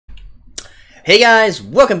Hey guys,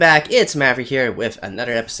 welcome back. It's Maverick here with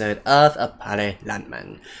another episode of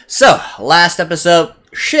Appare-Ranman. So, last episode,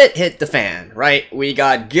 shit hit the fan, right? We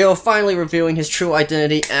got Gil finally revealing his true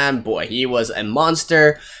identity, and boy, he was a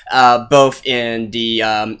monster, both in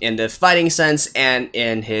the fighting sense and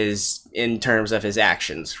in terms of his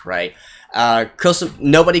actions, right?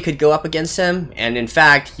 Nobody could go up against him, and in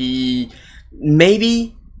fact, he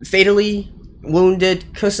maybe fatally wounded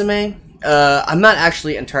Kosame. I'm not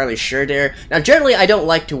actually entirely sure there. Now, generally, I don't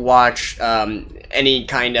like to watch any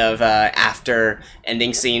kind of after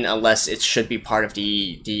ending scene unless it should be part of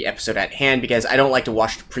the episode at hand, because I don't like to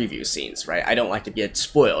watch the preview scenes, right? I don't like to get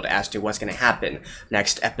spoiled as to what's going to happen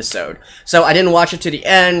next episode. So I didn't watch it to the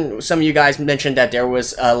end. Some of you guys mentioned that there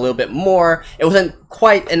was a little bit more. It wasn't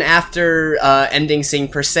quite an after ending scene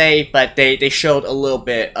per se, but they showed a little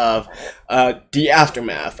bit of the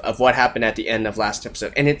aftermath of what happened at the end of last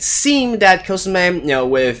episode, and it seemed that Kosame,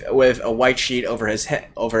 with a white sheet over his head,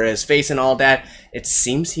 over his face, and all that, it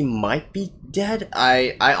seems he might be dead.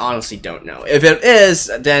 I honestly don't know. If it is,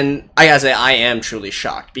 then I gotta say I am truly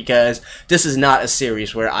shocked, because this is not a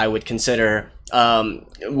series where I would consider,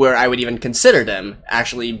 where I would even consider them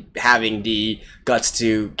actually having the guts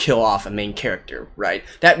to kill off a main character, right?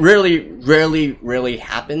 That really, rarely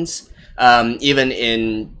happens, even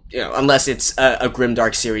in, unless it's a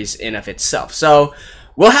grimdark series in of itself. So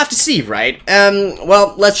we'll have to see, right?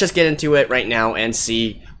 Well, let's just get into it right now and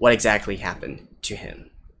see what exactly happened to him.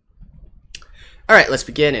 All right, let's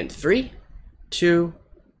begin in 3, 2,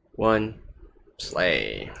 1,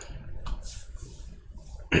 play.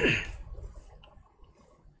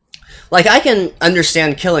 Like, I can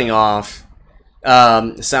understand killing off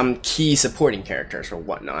some key supporting characters or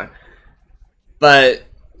whatnot, but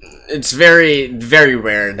it's very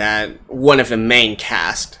rare that one of the main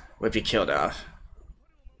cast would be killed off.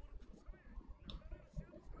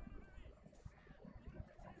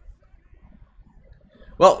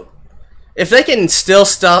 Well, if they can still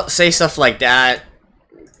say stuff like that,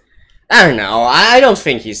 I don't know. I don't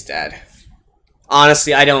think he's dead.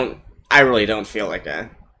 Honestly, I really don't feel like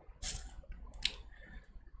that.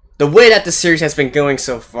 The way that the series has been going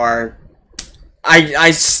so far,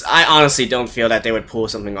 I honestly don't feel that they would pull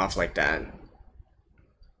something off like that.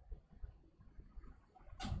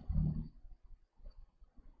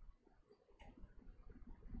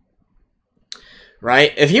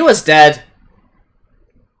 Right? If he was dead,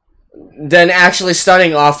 then actually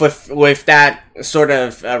starting off with that sort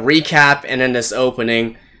of recap and then this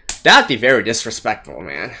opening, that'd be very disrespectful,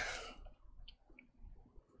 man.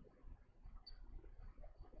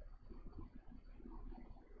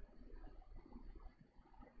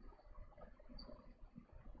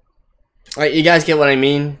 Like, you guys get what I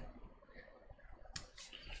mean?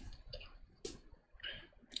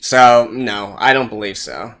 So, no, I don't believe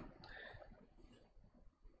so.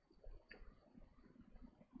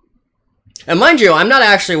 And mind you, I'm not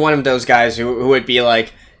actually one of those guys who would be,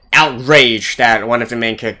 like, outraged that one of the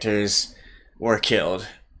main characters were killed,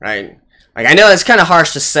 right? Like, I know it's kind of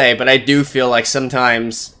harsh to say, but I do feel like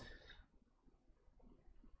sometimes,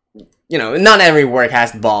 not every work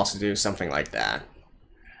has the balls to do something like that.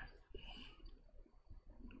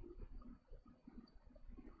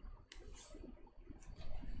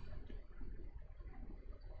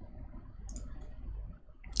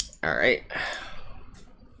 Alright.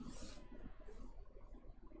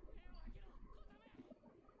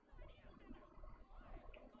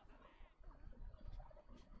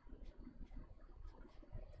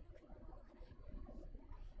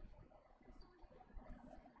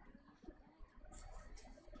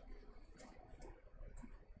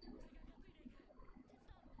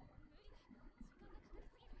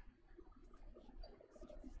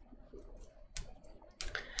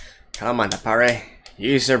 Come on, Appare.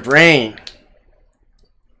 Use your brain.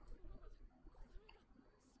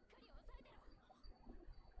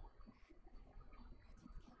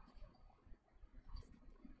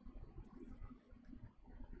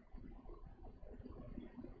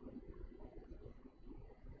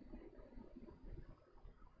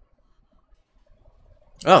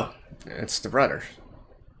 Oh, it's the brother.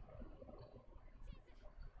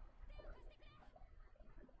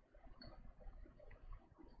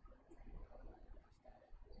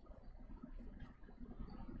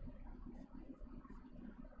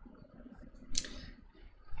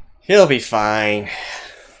 He'll be fine.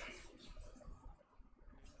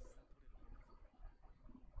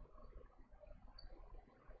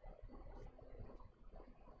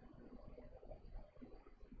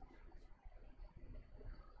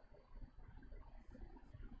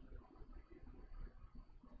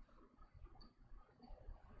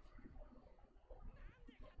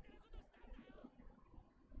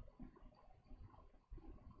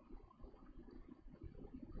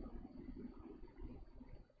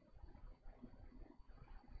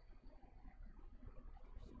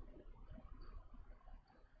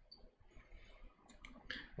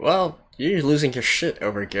 Well, you losing your shit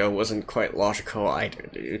over Gil wasn't quite logical either,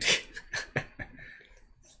 dude.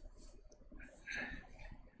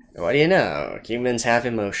 What do you know? Humans have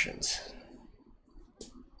emotions.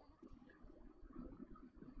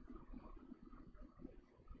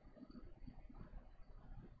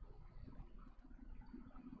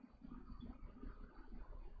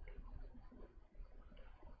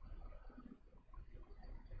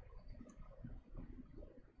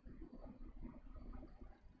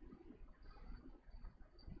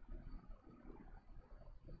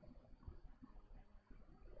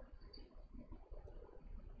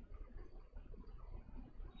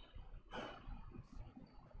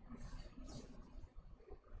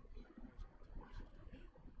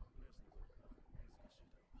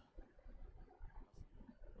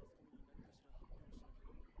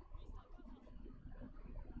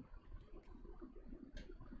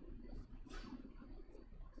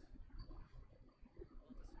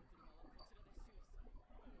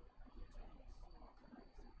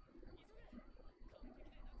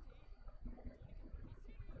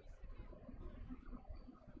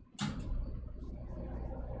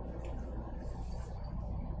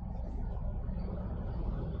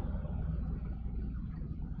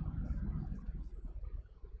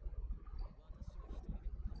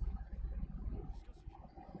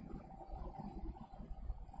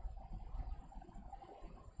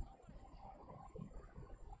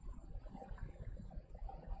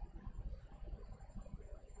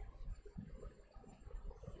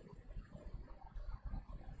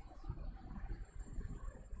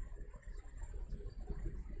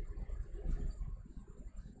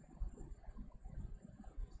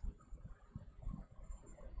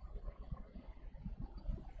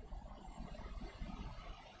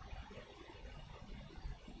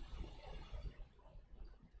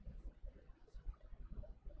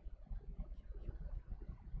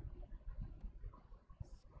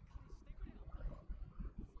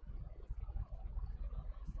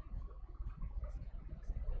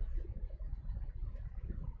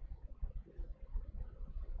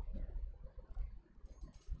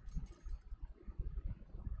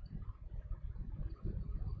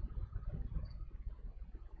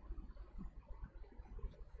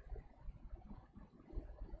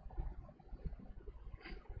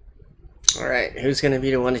 Alright, who's gonna be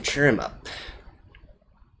the one to cheer him up?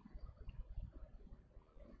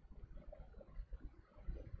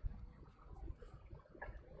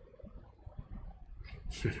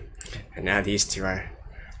 And now these two are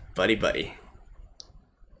buddy-buddy.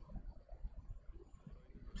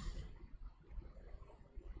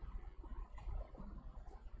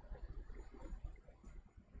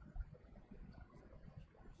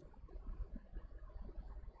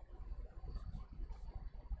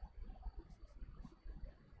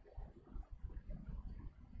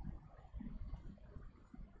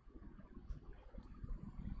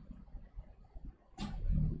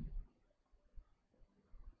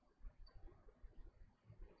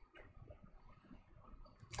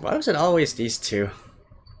 Why was it always these two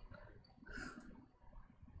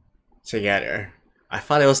together? I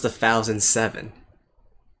thought it was the 1007.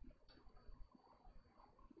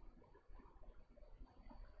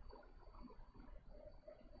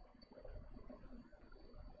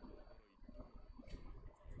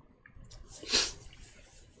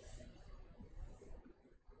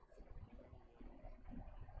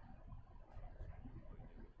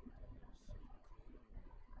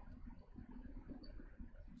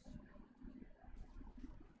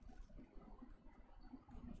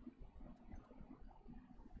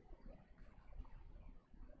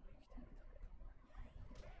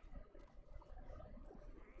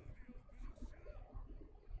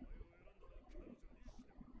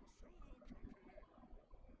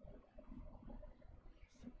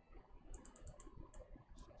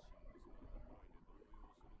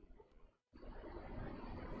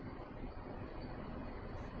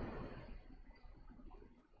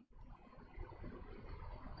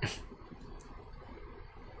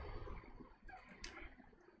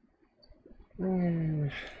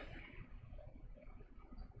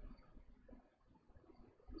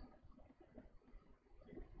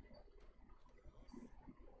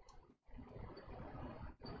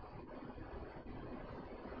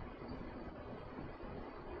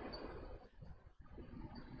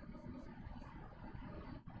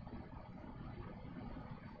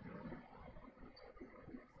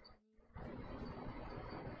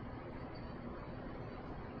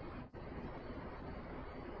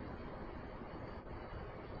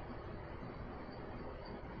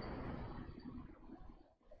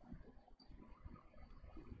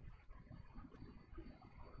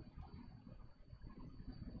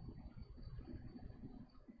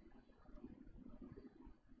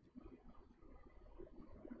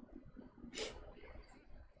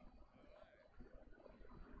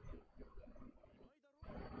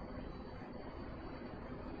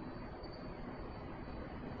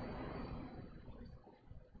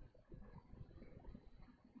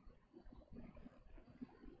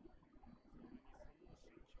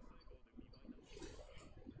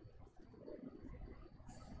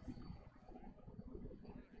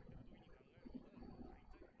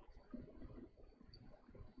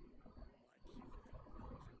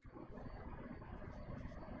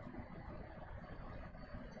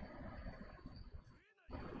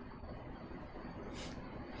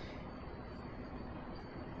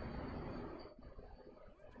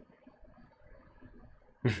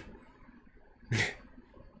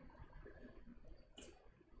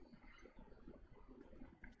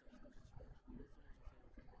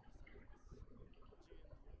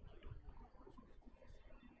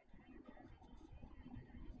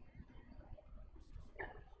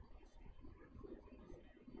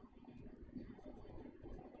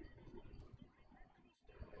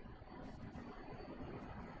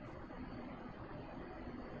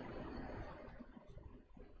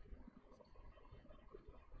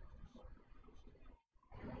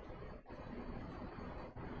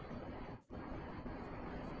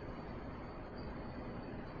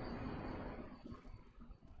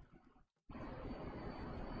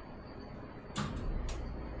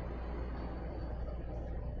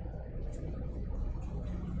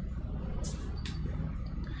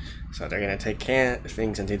 So they're gonna take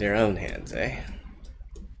things into their own hands, eh?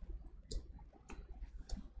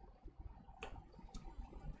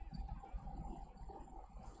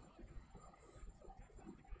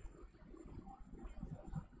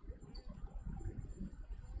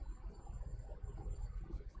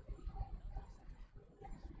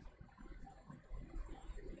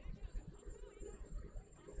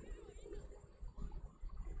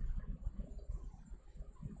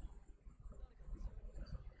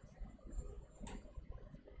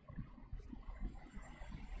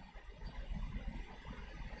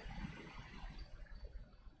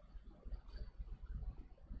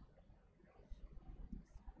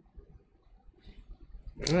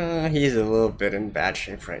 He's a little bit in bad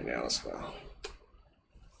shape right now as well.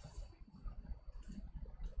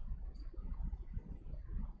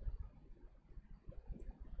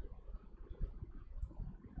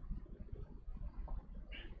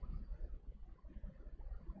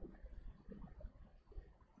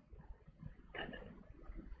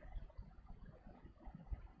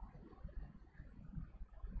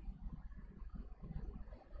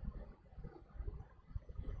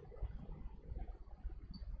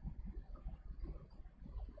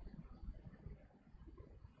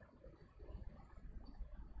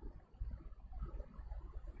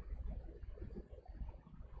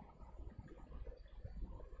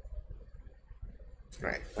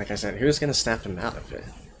 Right, like I said, who's gonna snap him out of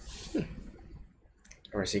it?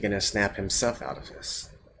 Or is he gonna snap himself out of this?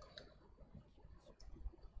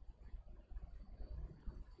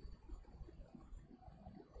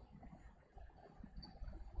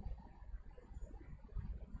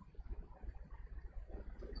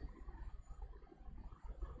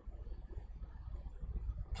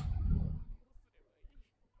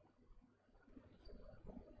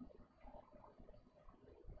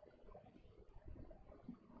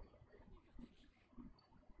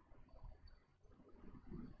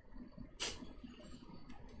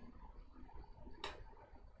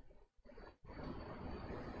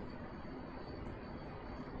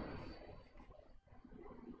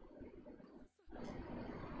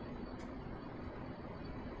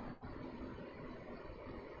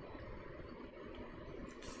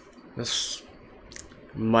 This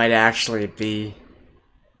might actually be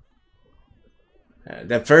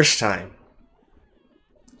the first time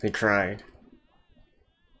he cried.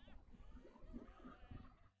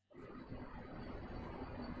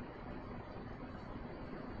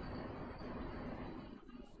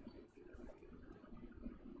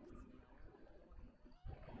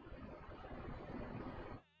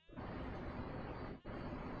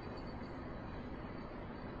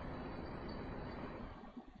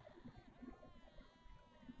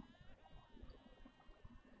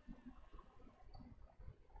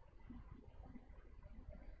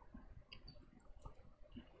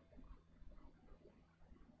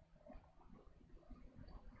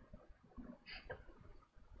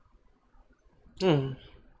 Hmm.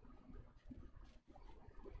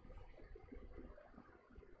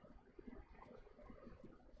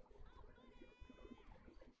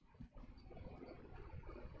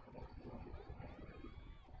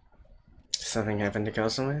 Something happened to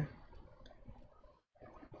Kosame?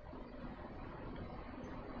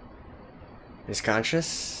 He's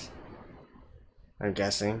conscious? I'm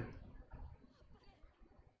guessing.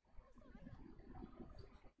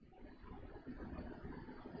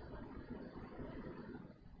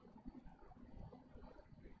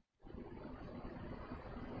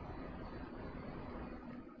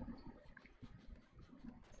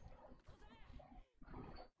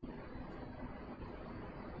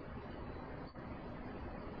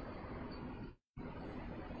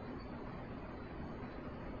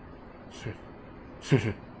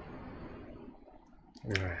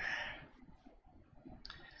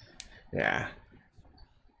 Yeah.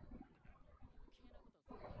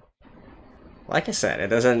 Like I said, it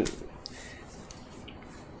doesn't...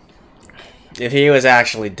 If he was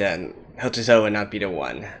actually dead, Hotuto would not be the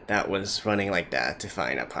one that was running like that to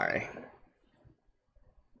find Appare.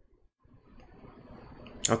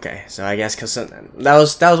 Okay, so I guess Kosame, that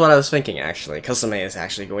was what I was thinking actually. Kosame is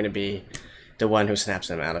actually going to be the one who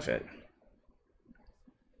snaps him out of it.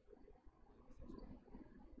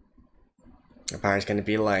 Appare's going to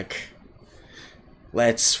be like,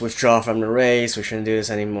 let's withdraw from the race, we shouldn't do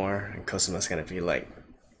this anymore. And Kosame's going to be like,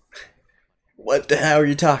 what the hell are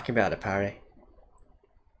you talking about, Appare?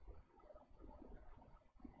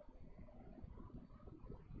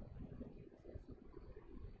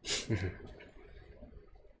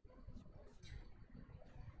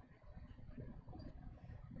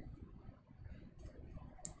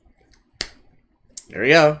 There we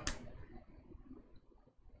go.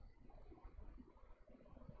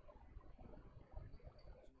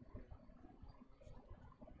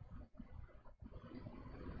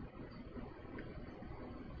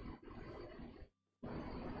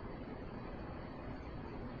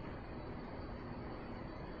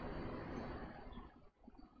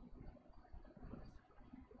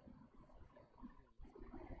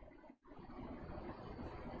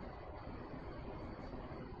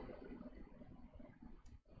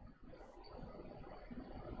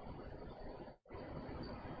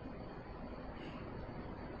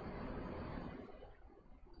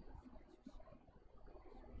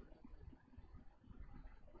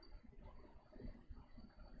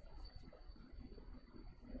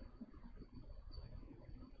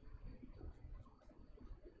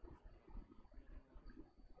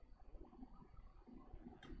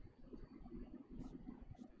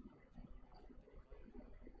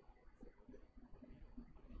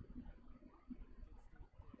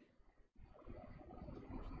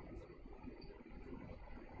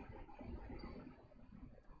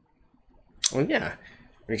 Well, yeah,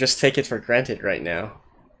 we just take it for granted right now,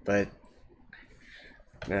 but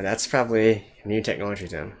no, that's probably new technology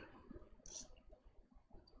to him.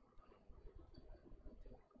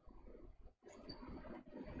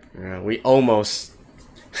 We almost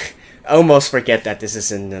forget that this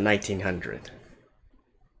is in the 1900s.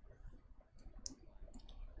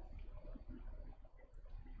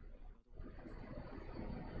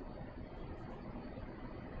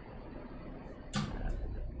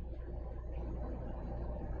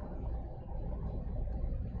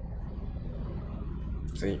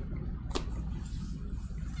 See?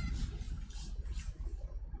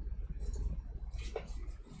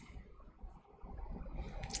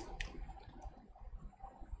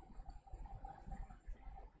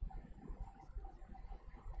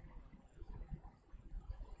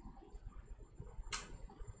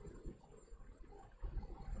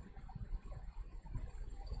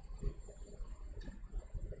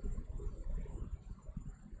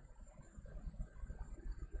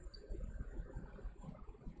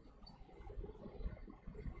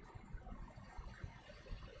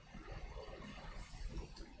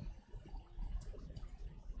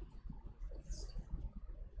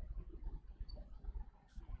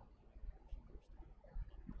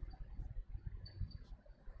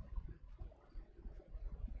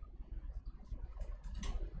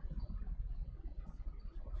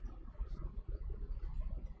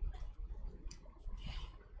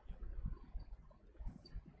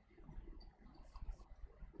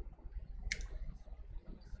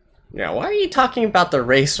 Yeah, why are you talking about the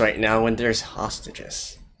race right now when there's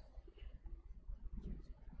hostages?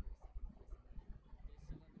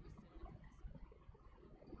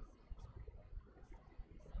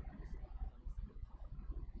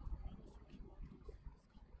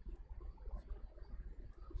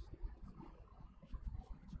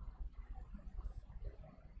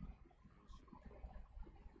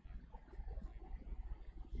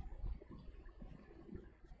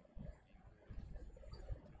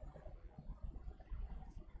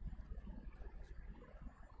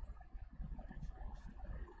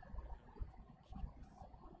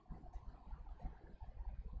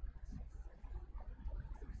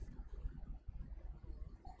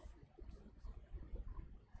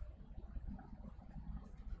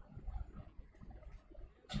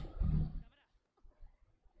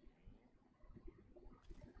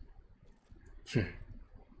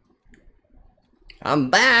 I'm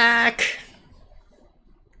back!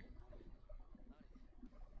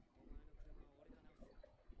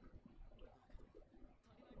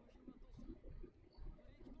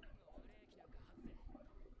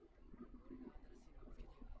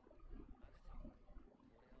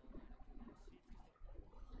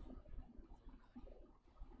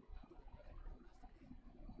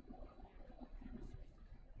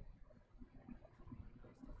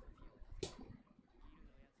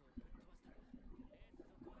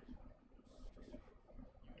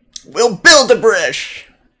 We'll build a bridge!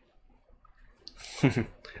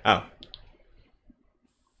 Oh.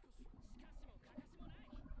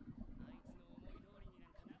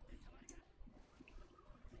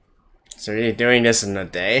 So are you doing this in a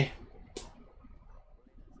day?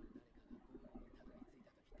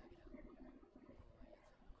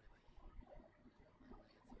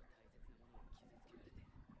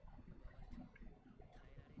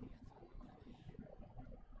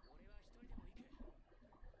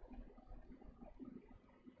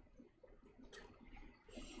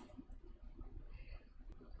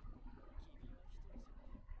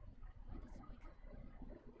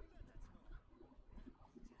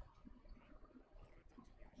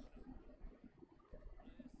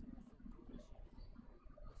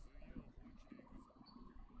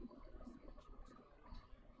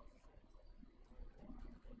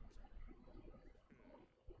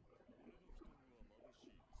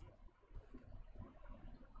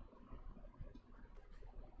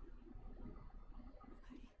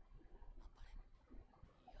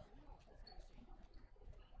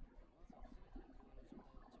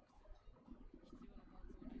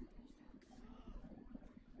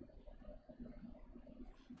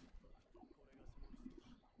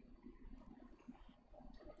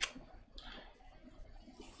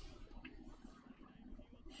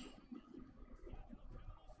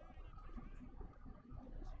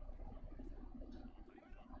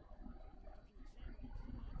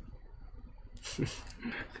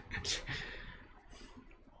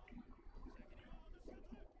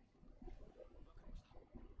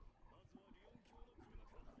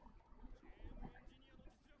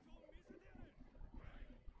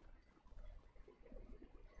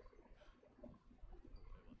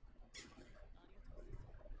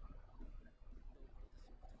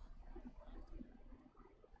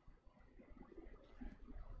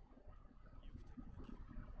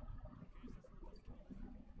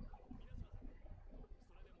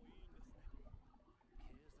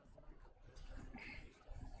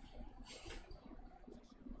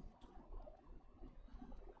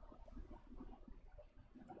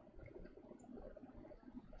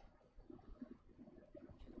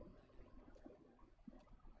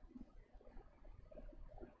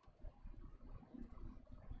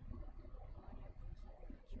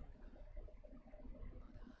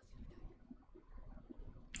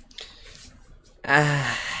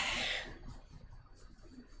 Ah.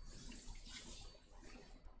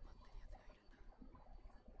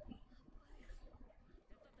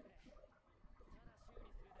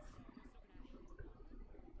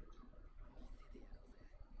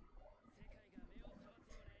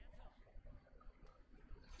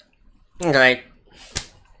 Okay.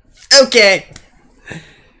 Okay.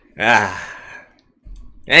 In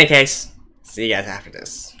any case, see you guys after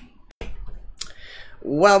this.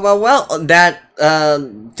 Well,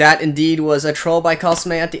 that indeed was a troll by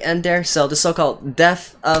Kosame at the end there. So the so-called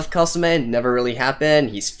death of Kosame never really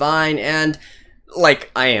happened. He's fine, and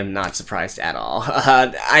like, I am not surprised at all.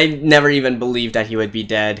 I never even believed that he would be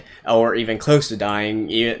dead, or even close to dying,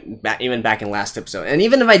 even back in last episode. And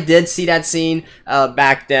even if I did see that scene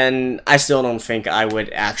back then, I still don't think I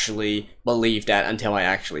would actually believe that until I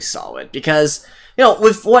actually saw it. Because, you know,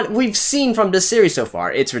 with what we've seen from this series so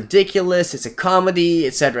far, it's ridiculous, it's a comedy,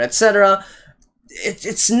 etc., etc.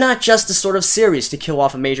 It's not just the sort of series to kill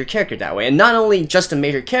off a major character that way. And not only just a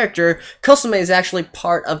major character, Kosame is actually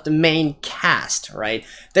part of the main cast, right?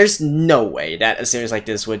 There's no way that a series like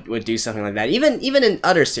this would do something like that. Even in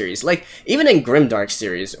other series, like even in grimdark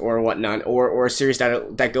series or whatnot, or series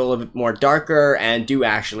that go a little bit more darker and do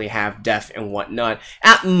actually have death and whatnot.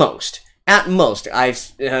 At most,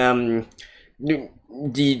 I've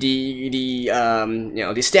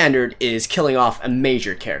the standard is killing off a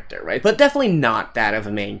major character, right? But definitely not that of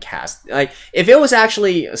a main cast. Like, if it was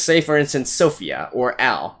actually, say for instance, Sophia or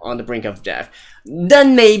Al on the brink of death,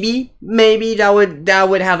 then maybe that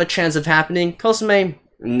would have a chance of happening. Kosame,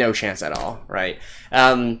 no chance at all, right?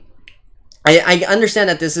 I understand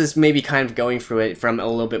that this is maybe kind of going through it from a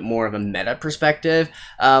little bit more of a meta perspective,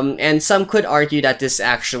 and some could argue that this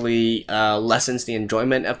actually lessens the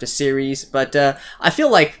enjoyment of the series, but I feel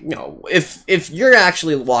like, you know, if you're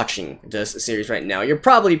actually watching this series right now, you're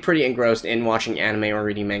probably pretty engrossed in watching anime or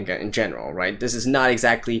reading manga in general, right? This is not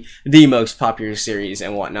exactly the most popular series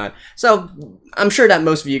and whatnot, so I'm sure that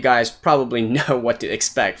most of you guys probably know what to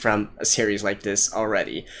expect from a series like this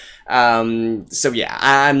already. So yeah,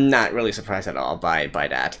 I'm not really surprised at all by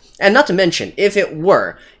that. And not to mention, if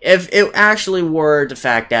it actually were the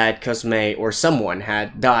fact that Kosame or someone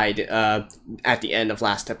had died at the end of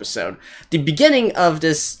last episode, the beginning of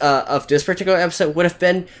this particular episode would have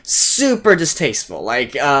been super distasteful.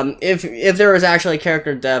 Like, if there was actually a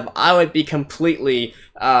character dev, I would be completely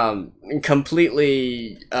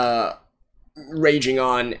raging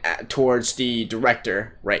on towards the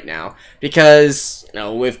director right now, because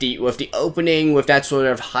with the opening, with that sort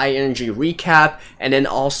of high energy recap, and then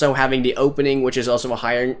also having the opening which is also a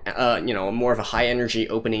higher more of a high energy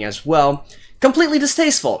opening as well, completely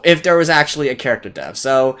distasteful if there was actually a character dev.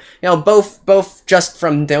 So both just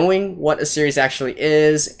from knowing what a series actually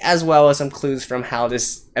is, as well as some clues from how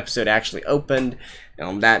this episode actually opened,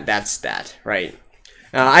 that's that, right?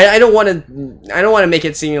 I don't want to make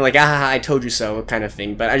it seem like I told you so kind of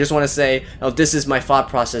thing, but I just want to say this is my thought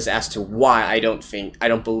process as to why I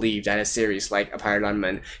don't believe that a series like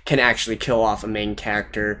Appare-Ranman can actually kill off a main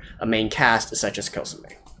character, a main cast such as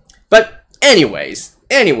Kosame. But anyways,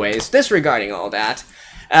 disregarding all that,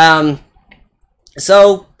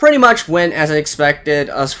 so pretty much went as I expected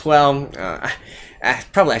as well.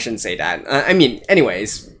 Probably I shouldn't say that. I mean,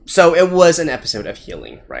 anyways. So it was an episode of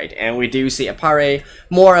healing, right? And we do see Appare,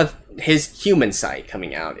 more of his human side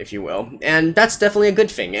coming out, if you will. And that's definitely a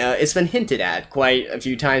good thing. It's been hinted at quite a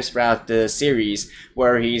few times throughout the series,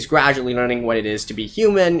 where he's gradually learning what it is to be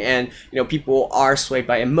human, and, people are swayed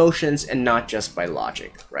by emotions and not just by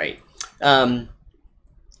logic, right?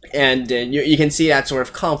 And you can see that sort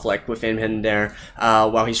of conflict within him there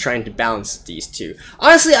while he's trying to balance these two.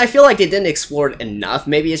 Honestly, I feel like they didn't explore it enough.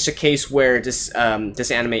 Maybe it's a case where this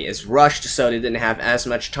anime is rushed, so they didn't have as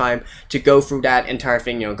much time to go through that entire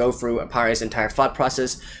thing, go through Appare's entire thought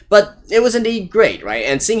process. But it was indeed great, right?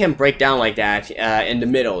 And seeing him break down like that in the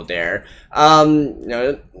middle there,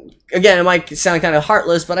 again, it might sound kind of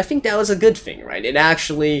heartless, but I think that was a good thing, right? It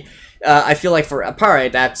actually... I feel like for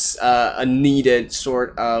Appare, that's a needed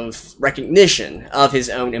sort of recognition of his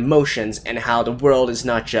own emotions, and how the world is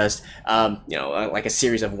not just, like a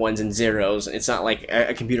series of ones and zeros. It's not like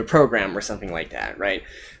a computer program or something like that, right?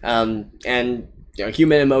 And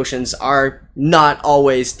human emotions are not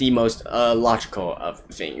always the most logical of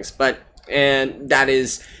things, and that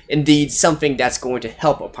is indeed something that's going to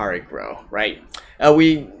help Appare grow, right?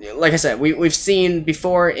 Like I said, we've seen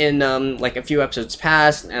before in like a few episodes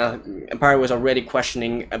past, Appare was already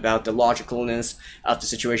questioning about the logicalness of the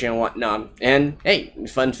situation and whatnot. And hey,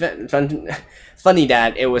 funny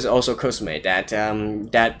that it was also Kosame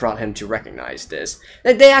that brought him to recognize this.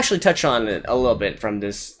 They actually touch on it a little bit from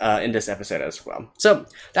this in this episode as well. So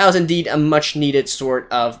that was indeed a much needed sort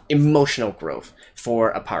of emotional growth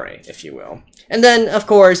for Appare, if you will. And then, of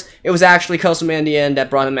course, it was actually Kosame in the end that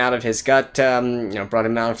brought him out of his gut, brought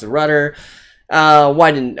him out of the rudder.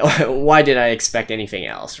 Why did I expect anything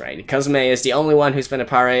else, right? Kosame is the only one who's been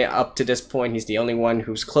Appare up to this point. He's the only one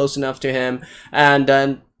who's close enough to him,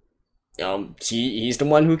 and he's the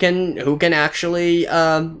one who can actually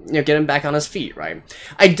get him back on his feet, right?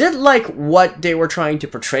 I did like what they were trying to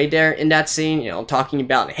portray there in that scene, talking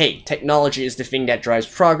about, hey, technology is the thing that drives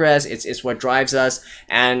progress, it's what drives us,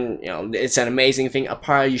 and it's an amazing thing,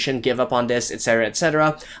 Appare, you shouldn't give up on this, etc.,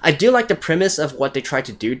 etc. I do like the premise of what they tried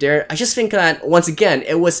to do there. I just think that, once again,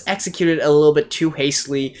 it was executed a little bit too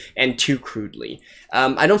hastily and too crudely.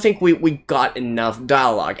 I don't think we got enough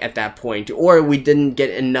dialogue at that point, or we didn't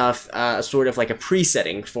get enough sort of like a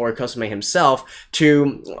presetting for Kosame himself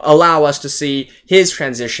to allow us to see his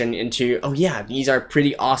transition into, oh yeah, these are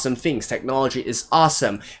pretty awesome things. Technology is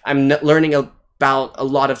awesome. I'm learning about a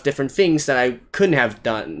lot of different things that I couldn't have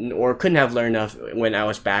done or couldn't have learned of when I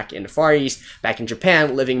was back in the Far East, back in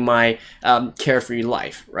Japan, living my carefree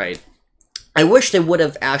life, right? I wish they would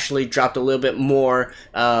have actually dropped a little bit more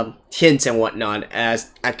hints and whatnot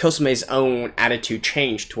as at Kosame's own attitude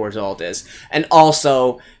changed towards all this, and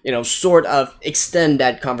also, sort of extend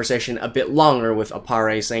that conversation a bit longer with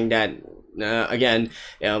Appare, saying that again,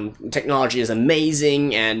 technology is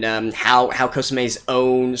amazing, and how Kosame's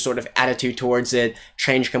own sort of attitude towards it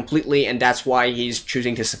changed completely, and that's why he's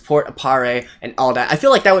choosing to support Appare and all that. I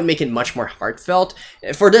feel like that would make it much more heartfelt.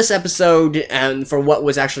 For this episode, and for what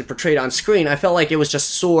was actually portrayed on screen, I felt like it was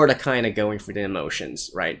just sort of kind of going through the emotions,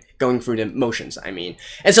 right? Going through the motions, I mean.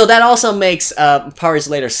 And so that also makes Appare's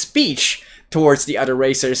later speech towards the other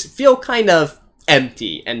racers feel kind of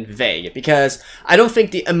empty and vague, because I don't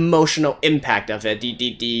think the emotional impact of it,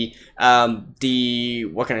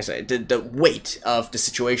 what can I say, the weight of the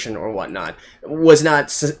situation or whatnot was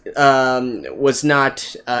not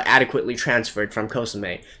adequately transferred from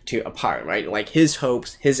Kosame to Appare, right? Like his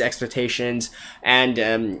hopes, his expectations, and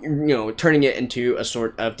you know, turning it into a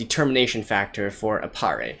sort of determination factor for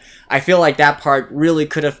Appare. I feel like that part really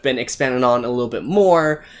could have been expanded on a little bit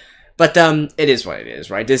more, but it is what it is,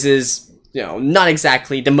 right? This is, you know, not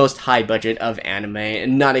exactly the most high budget of anime,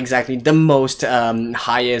 and not exactly the most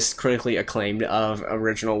highest critically acclaimed of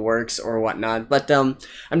original works or whatnot, but I'm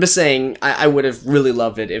just saying I would have really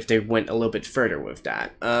loved it if they went a little bit further with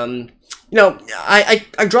that. You know, I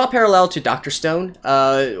draw a parallel to Dr. Stone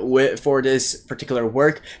for this particular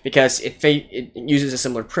work, because it uses a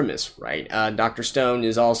similar premise, right? Dr. Stone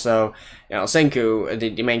is also, you know, Senku,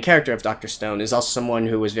 the main character of Dr. Stone, is also someone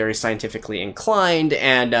who was very scientifically inclined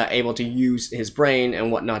and able to use his brain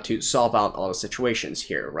and whatnot to solve out all the situations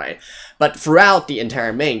here, right? But throughout the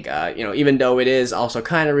entire manga, you know, even though it is also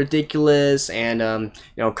kind of ridiculous and,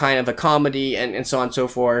 you know, kind of a comedy and so on and so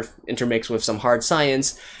forth, intermixed with some hard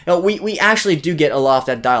science, you know, we actually do get a lot of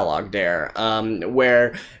that dialogue there,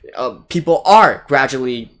 where people are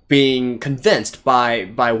gradually being convinced by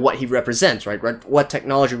what he represents, right? What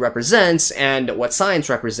technology represents and what science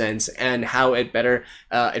represents, and how it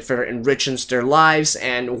further enriches their lives,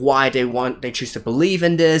 and why they choose to believe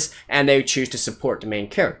in this, and they choose to support the main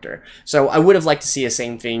character. So I would have liked to see the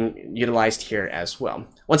same thing utilized here as well.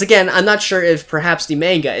 Once again, I'm not sure if perhaps the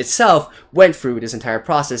manga itself went through this entire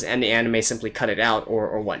process and the anime simply cut it out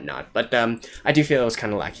or whatnot, but I do feel it was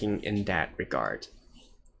kind of lacking in that regard.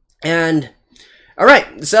 And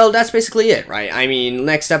alright, so that's basically it, right? I mean,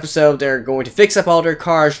 next episode, they're going to fix up all their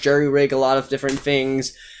cars, jerry-rig a lot of different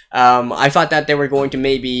things. I thought that they were going to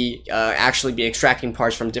maybe actually be extracting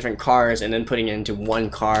parts from different cars and then putting it into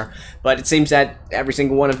one car, but it seems that every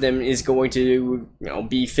single one of them is going to, you know,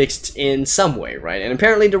 be fixed in some way, right? And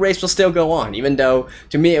apparently the race will still go on, even though,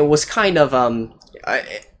 to me, it was kind of,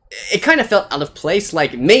 it kind of felt out of place.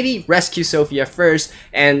 Like, maybe rescue Sophia first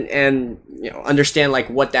and you know, understand like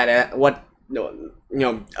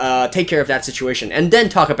take care of that situation, and then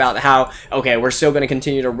talk about how, okay, we're still going to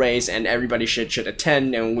continue to race and everybody should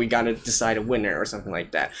attend and we got to decide a winner or something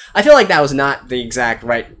like that. I feel like that was not the exact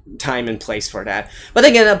right time and place for that. But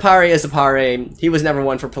again, Appare is Appare. He was never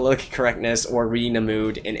one for political correctness or reading the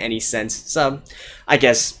mood in any sense, so I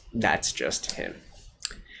guess that's just him.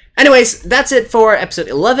 Anyways, that's it for episode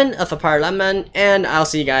 11 of Appare-Ranman, and I'll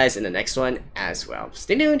see you guys in the next one as well.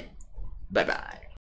 Stay tuned. Bye-bye.